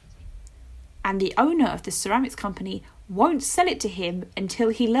city, and the owner of the ceramics company won't sell it to him until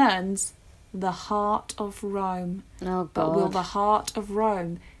he learns the heart of Rome. Oh, God. But will the heart of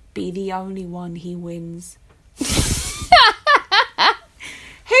Rome be the only one he wins? Who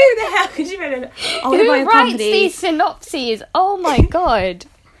the hell could you imagine? I want to buy Who a writes company. these synopses? Oh my God.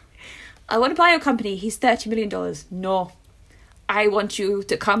 I want to buy your company. He's $30 million. No. I want you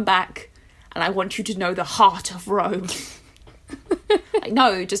to come back and I want you to know the heart of Rome. Like,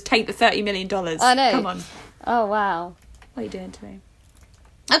 no, just take the $30 million. I know. Come on. Oh, wow. What are you doing to me?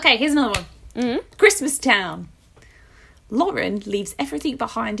 Okay, here's another one. Mm-hmm. Christmas Town. Lauren leaves everything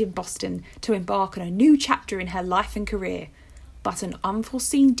behind in Boston to embark on a new chapter in her life and career. But an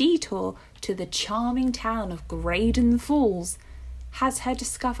unforeseen detour to the charming town of Graydon Falls has her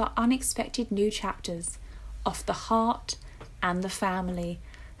discover unexpected new chapters of the heart and the family,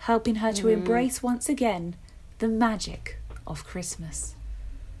 helping her to embrace once again the magic of Christmas.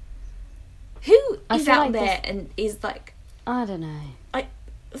 Who is out like there and is like, I don't know.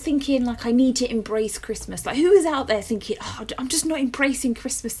 thinking like, I need to embrace Christmas? Like, who is out there thinking, oh, I'm just not embracing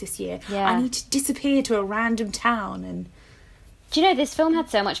Christmas this year. Yeah. I need to disappear to a random town. And Do you know, this film had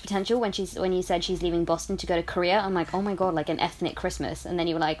so much potential when you said she's leaving Boston to go to Korea. I'm like, oh my God, like an ethnic Christmas. And then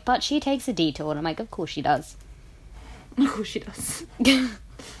you were like, but she takes a detour. And I'm like, of course she does. of course she does.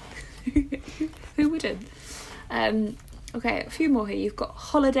 Who wouldn't? Okay, a few more here. You've got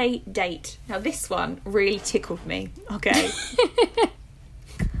Holiday Date. Now this one really tickled me. Okay.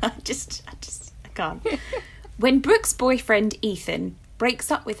 I can't. When Brooke's boyfriend Ethan breaks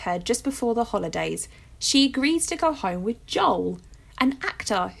up with her just before the holidays, she agrees to go home with Joel, an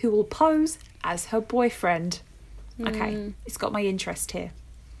actor who will pose as her boyfriend. Okay, it's got my interest here.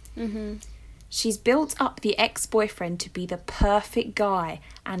 Mm-hmm. She's built up the ex-boyfriend to be the perfect guy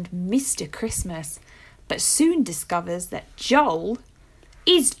and Mr. Christmas, but soon discovers that Joel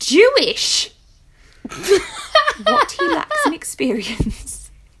is Jewish. What he lacks in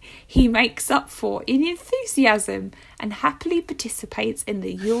experience, he makes up for in enthusiasm and happily participates in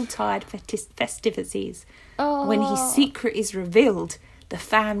the Yuletide festivities. Oh. When his secret is revealed, the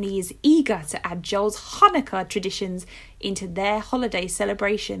family is eager to add Joel's Hanukkah traditions into their holiday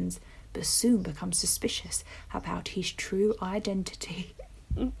celebrations, but soon become suspicious about his true identity.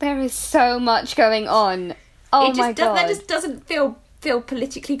 There is so much going on. Oh my God. That just doesn't feel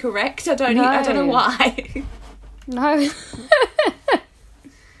politically correct. I don't know why. No.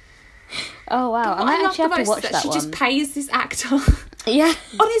 Oh wow! I might actually have to watch that she one. just pays this actor. Yeah.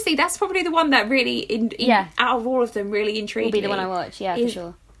 Honestly, that's probably the one that really, out of all of them, really intrigued me. Will be the one I watch. Yeah, for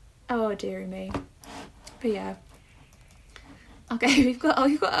sure. Oh dearie me. But yeah. Okay, we've got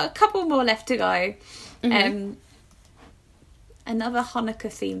a couple more left to go. Mm-hmm. Another Hanukkah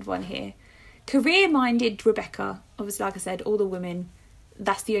themed one here. Career-minded Rebecca. Obviously, like I said, all the women,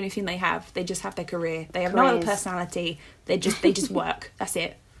 that's the only thing they have. They just have their career. They have no other personality. They just work. That's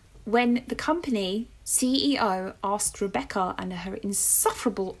it. When the company CEO asked Rebecca and her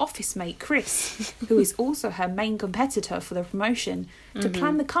insufferable office mate Chris, who is also her main competitor for the promotion, to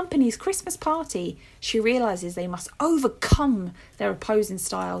plan the company's Christmas party, she realises they must overcome their opposing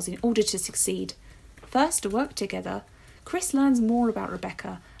styles in order to succeed. First to work together, Chris learns more about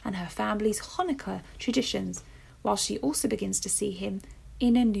Rebecca and her family's Hanukkah traditions, while she also begins to see him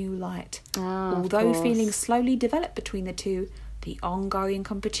in a new light. Although feelings slowly develop between the two, the ongoing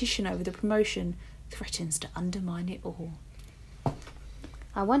competition over the promotion threatens to undermine it all.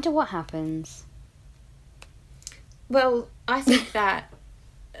 I wonder what happens. Well, I think that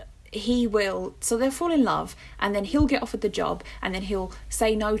he will... So they'll fall in love, and then he'll get offered the job, and then he'll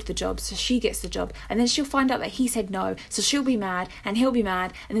say no to the job, so she gets the job, and then she'll find out that he said no, so she'll be mad, and he'll be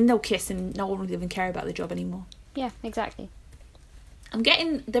mad, and then they'll kiss, and no one will even care about the job anymore. Yeah, exactly. I'm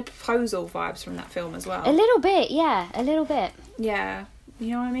getting the proposal vibes from that film as well. A little bit, yeah, a little bit. Yeah,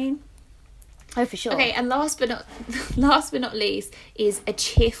 you know what I mean? Oh, for sure. Okay, and last but not least is A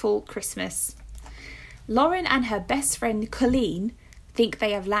Cheerful Christmas. Lauren and her best friend Colleen think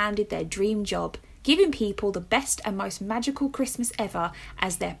they have landed their dream job, giving people the best and most magical Christmas ever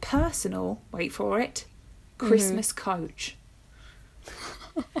as their personal, wait for it, Christmas coach.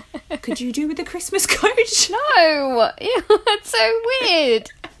 Could you do with a Christmas coach? No! Ew, that's so weird.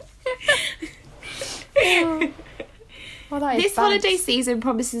 Oh, that is This fun. holiday season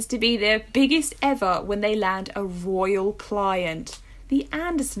promises to be their biggest ever when they land a royal client, the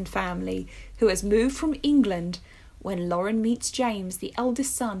Anderson family, who has moved from England. When Lauren meets James, the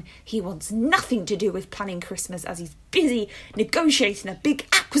eldest son, he wants nothing to do with planning Christmas as he's busy negotiating a big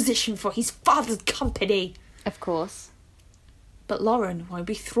acquisition for his father's company. Of course. But Lauren won't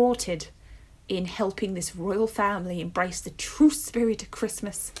be thwarted in helping this royal family embrace the true spirit of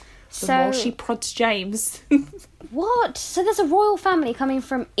Christmas. The more she prods James. What? So there's a royal family coming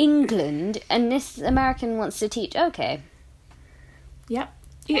from England and this American wants to teach... Okay. Yep.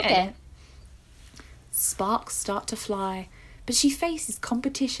 Okay. Sparks start to fly, but she faces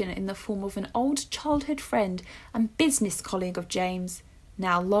competition in the form of an old childhood friend and business colleague of James.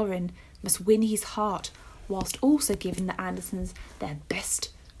 Now Lauren must win his heart whilst also giving the Andersons their best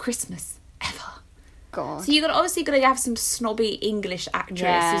Christmas ever. God. So you're obviously going to have some snobby English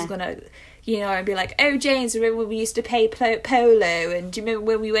actress who's going to, you know, and be like, oh, James, remember when we used to play polo? And do you remember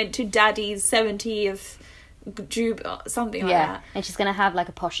when we went to Daddy's 70th something like that? And she's going to have like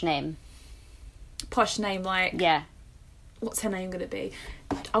a posh name. Posh name, like... Yeah. What's her name going to be?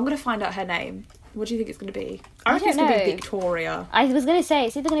 I'm going to find out her name. What do you think it's going to be? I reckon don't it's going to know. be Victoria. I was going to say,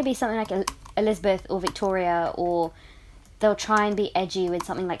 it's either going to be something like Elizabeth or Victoria, or they'll try and be edgy with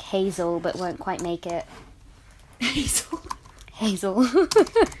something like Hazel, but won't quite make it. Hazel. Hazel.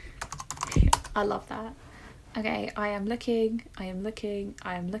 I love that. Okay, I am looking.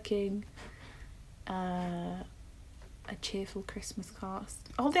 A cheerful Christmas cast.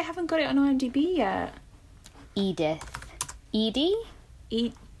 Oh, they haven't got it on IMDb yet. Edith. Edie?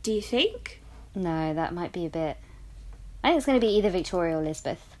 Do you think? No, that might be a bit... I think it's going to be either Victoria or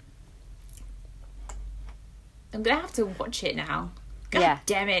Elizabeth. I'm going to have to watch it now. God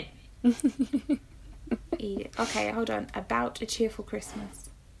damn it. Edith. Okay, hold on. About a cheerful Christmas.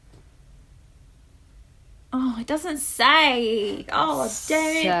 Oh, it doesn't say. Oh,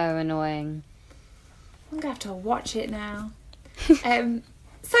 damn it. So annoying. I'm going to have to watch it now.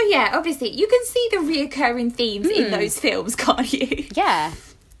 So, yeah, obviously, you can see the reoccurring themes in those films, can't you? Yeah.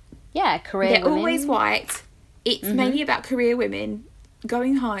 Yeah, career They're women. always white. It's mainly about career women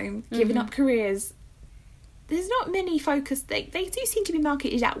going home, giving up careers. There's not many focused... They do seem to be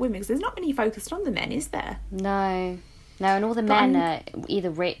marketed at women, because there's not many focused on the men, is there? No. No, and all the men are either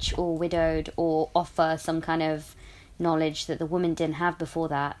rich or widowed or offer some kind of knowledge that the woman didn't have before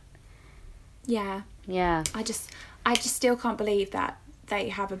that. Yeah. Yeah. I just still can't believe that they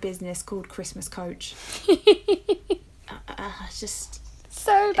have a business called Christmas Coach. It's just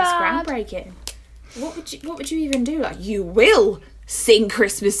so bad. It's groundbreaking. What would you even do? Like, you will sing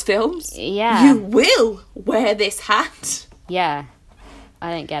Christmas films. Yeah. You will wear this hat. Yeah. I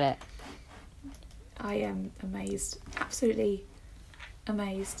don't get it. I am amazed. Absolutely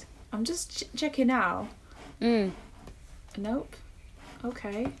amazed. I'm just checking now. Nope.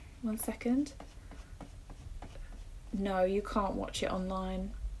 Okay. 1 second. No, you can't watch it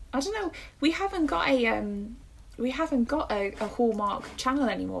online. I don't know. We haven't got a Hallmark channel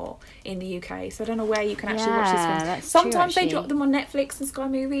anymore in the UK, so I don't know where you can actually watch these films. That's Sometimes true, they drop them on Netflix and Sky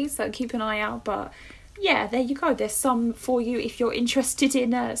Movies, so keep an eye out. But yeah, there you go. There's some for you if you're interested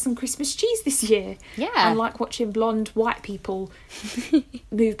in some Christmas cheese this year. Yeah. And like watching blonde white people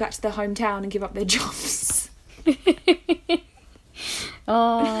move back to their hometown and give up their jobs.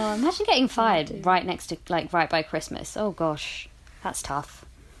 Oh, imagine getting fired right next to, like, right by Christmas. Oh gosh, that's tough.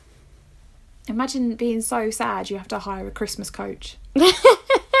 Imagine being so sad you have to hire a Christmas coach.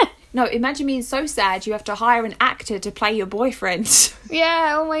 No, imagine being so sad you have to hire an actor to play your boyfriend.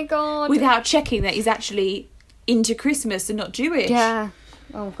 Yeah, oh my god. Without checking that he's actually into Christmas and not Jewish. Yeah.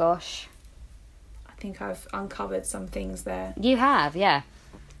 Oh gosh. I think I've uncovered some things there. You have, yeah.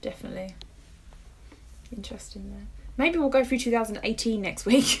 Definitely. Interesting there. Maybe we'll go through 2018 next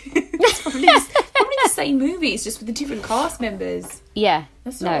week. It's probably the same movies, just with the different cast members. Yeah.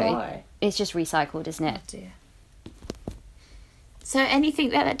 That's not why. It's just recycled, isn't it? Oh dear. So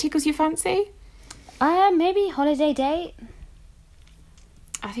anything that tickles your fancy? Maybe Holiday Date.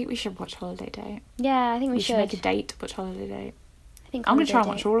 I think we should watch Holiday Date. Yeah, I think we should make a date to watch Holiday Date. I think I'm going to try and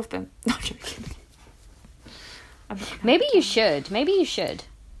Holiday watch all of them. No, I'm joking. Maybe you should. Maybe you should.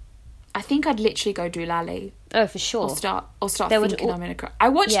 I think I'd literally go do Lally. Oh, for sure. Or start thinking I'm in a cry. I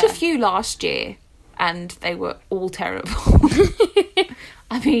watched Yeah. a few last year, and they were all terrible.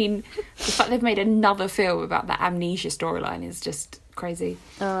 I mean, the fact they've made another film about that amnesia storyline is just crazy.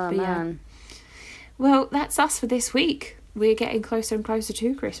 Oh, But man. Yeah. Well, that's us for this week. We're getting closer and closer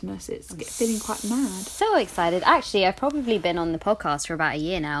to Christmas. It's feeling quite mad. So excited. Actually, I've probably been on the podcast for about a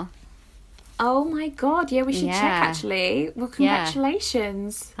year now. Oh my god, yeah, we should check Yeah. actually. Well,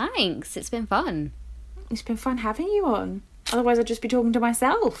 congratulations. Thanks. It's been fun. It's been fun having you on. Otherwise, I'd just be talking to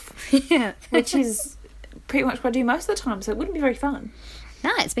myself. Yeah. Which is pretty much what I do most of the time, so it wouldn't be very fun.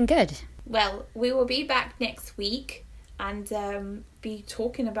 No, it's been good. Well, we will be back next week and be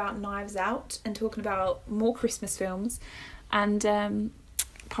talking about Knives Out and talking about more Christmas films and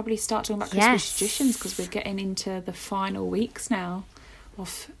probably start talking about Christmas traditions because we're getting into the final weeks now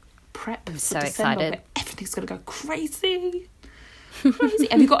of prep for so December. excited. Where everything's going to go crazy. Crazy.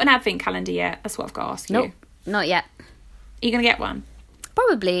 Have you got an advent calendar yet? That's what I've got to ask you. Nope, not yet. Are you going to get one?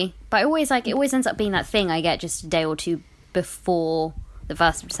 Probably, but it always ends up being that thing I get just a day or two before the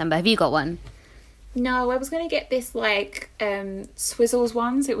 1st of December. Have you got one? No, I was going to get this like Swizzles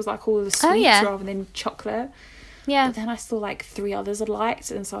ones. It was like all the sweets rather than chocolate. Yeah. But then I saw like 3 others I'd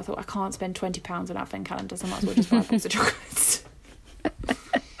liked, and so I thought I can't spend £20 on advent calendars. I might as well just buy a box of chocolates.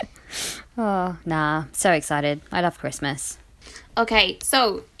 Oh, nah. So excited. I love Christmas. Okay,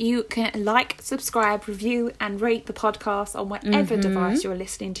 so you can like, subscribe, review, and rate the podcast on whatever device you're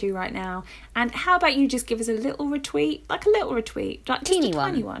listening to right now. And how about you just give us a little retweet, like just Teeny a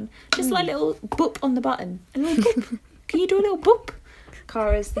one. tiny one, just like a little boop on the button, a little boop. Can you do a little boop?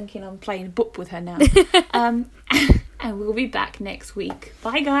 Cara's thinking I'm playing boop with her now. And we'll be back next week.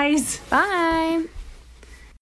 Bye, guys. Bye.